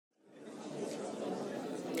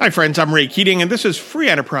Hi, friends. I'm Ray Keating, and this is Free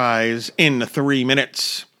Enterprise in 3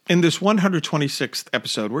 minutes. In this 126th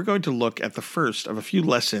episode, we're going to look at the first of a few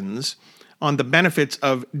lessons on the benefits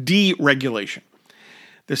of deregulation.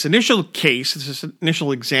 This initial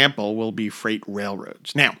example will be freight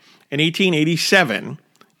railroads. Now, in 1887,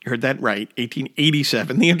 you heard that right,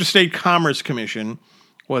 1887, the Interstate Commerce Commission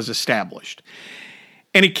was established.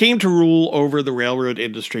 And it came to rule over the railroad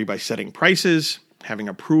industry by setting prices, having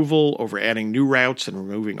approval over adding new routes and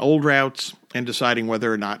removing old routes, and deciding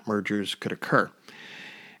whether or not mergers could occur.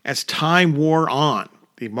 As time wore on,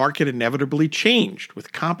 the market inevitably changed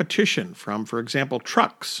with competition from, for example,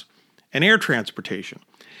 trucks and air transportation.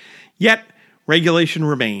 Yet, regulation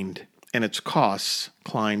remained, and its costs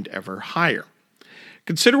climbed ever higher.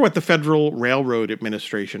 Consider what the Federal Railroad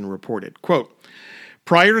Administration reported. Quote,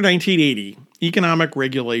 prior to 1980, economic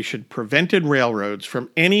regulation prevented railroads from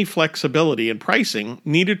any flexibility in pricing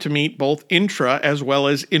needed to meet both intra as well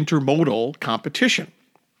as intermodal competition.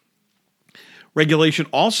 Regulation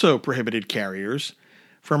also prohibited carriers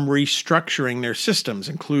from restructuring their systems,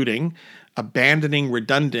 including abandoning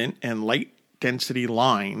redundant and light-density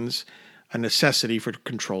lines, a necessity for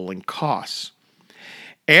controlling costs.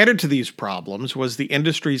 Added to these problems was the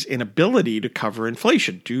industry's inability to cover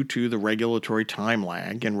inflation due to the regulatory time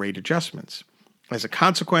lag and rate adjustments. As a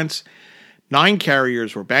consequence, 9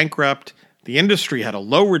 carriers were bankrupt, the industry had a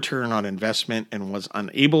low return on investment and was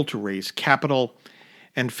unable to raise capital,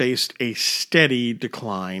 and faced a steady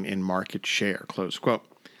decline in market share, close quote.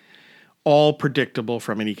 All predictable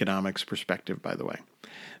from an economics perspective, by the way.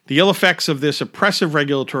 The ill effects of this oppressive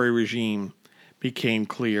regulatory regime became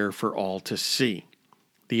clear for all to see.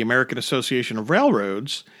 The American Association of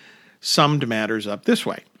Railroads summed matters up this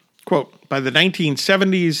way. Quote, by the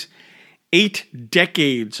 1970s, 8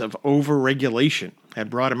 decades of overregulation had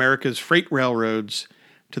brought America's freight railroads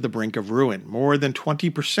to the brink of ruin. More than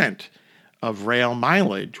 20% of rail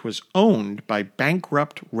mileage was owned by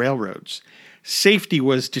bankrupt railroads. Safety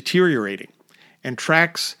was deteriorating, and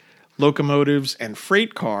tracks, locomotives, and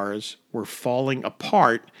freight cars were falling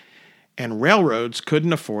apart, and railroads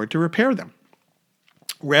couldn't afford to repair them.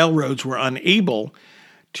 Railroads were unable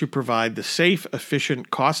to provide the safe,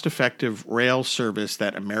 efficient, cost-effective rail service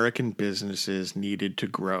that American businesses needed to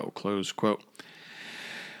grow, close quote.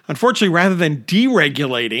 Unfortunately, rather than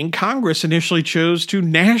deregulating, Congress initially chose to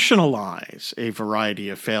nationalize a variety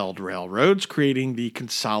of failed railroads, creating the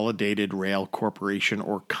Consolidated Rail Corporation,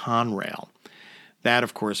 or Conrail. That,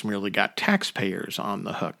 of course, merely got taxpayers on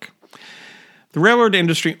the hook. The railroad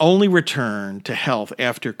industry only returned to health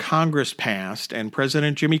after Congress passed and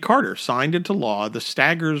President Jimmy Carter signed into law the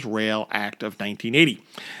Staggers Rail Act of 1980.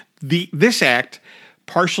 This act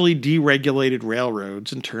partially deregulated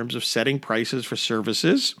railroads in terms of setting prices for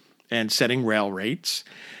services and setting rail rates,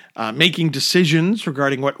 making decisions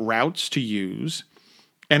regarding what routes to use,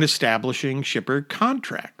 and establishing shipper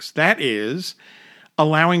contracts. That is,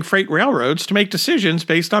 allowing freight railroads to make decisions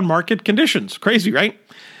based on market conditions. Crazy, right?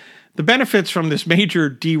 The benefits from this major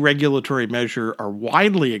deregulatory measure are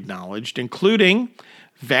widely acknowledged, including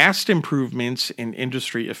vast improvements in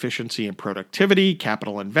industry efficiency and productivity,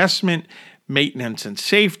 capital investment, maintenance and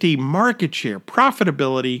safety, market share,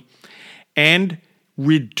 profitability, and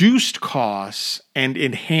reduced costs and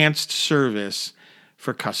enhanced service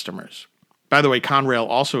for customers. By the way, Conrail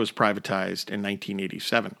also was privatized in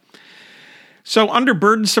 1987. So under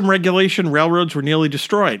burdensome regulation, railroads were nearly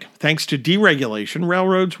destroyed. Thanks to deregulation,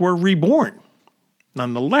 railroads were reborn.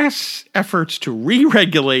 Nonetheless, efforts to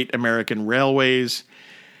re-regulate American railways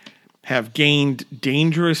have gained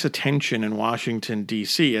dangerous attention in Washington,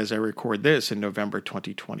 D.C., as I record this in November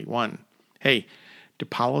 2021. Hey, do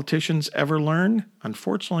politicians ever learn?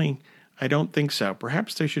 Unfortunately, I don't think so.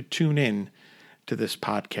 Perhaps they should tune in to this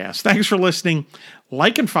podcast. Thanks for listening.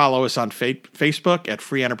 Like and follow us on Facebook at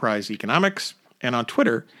Free Enterprise Economics and on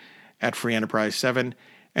Twitter at Free Enterprise 7,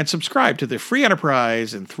 and subscribe to the Free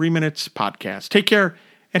Enterprise in 3 Minutes podcast. Take care,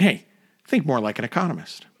 and hey, think more like an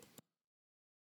economist.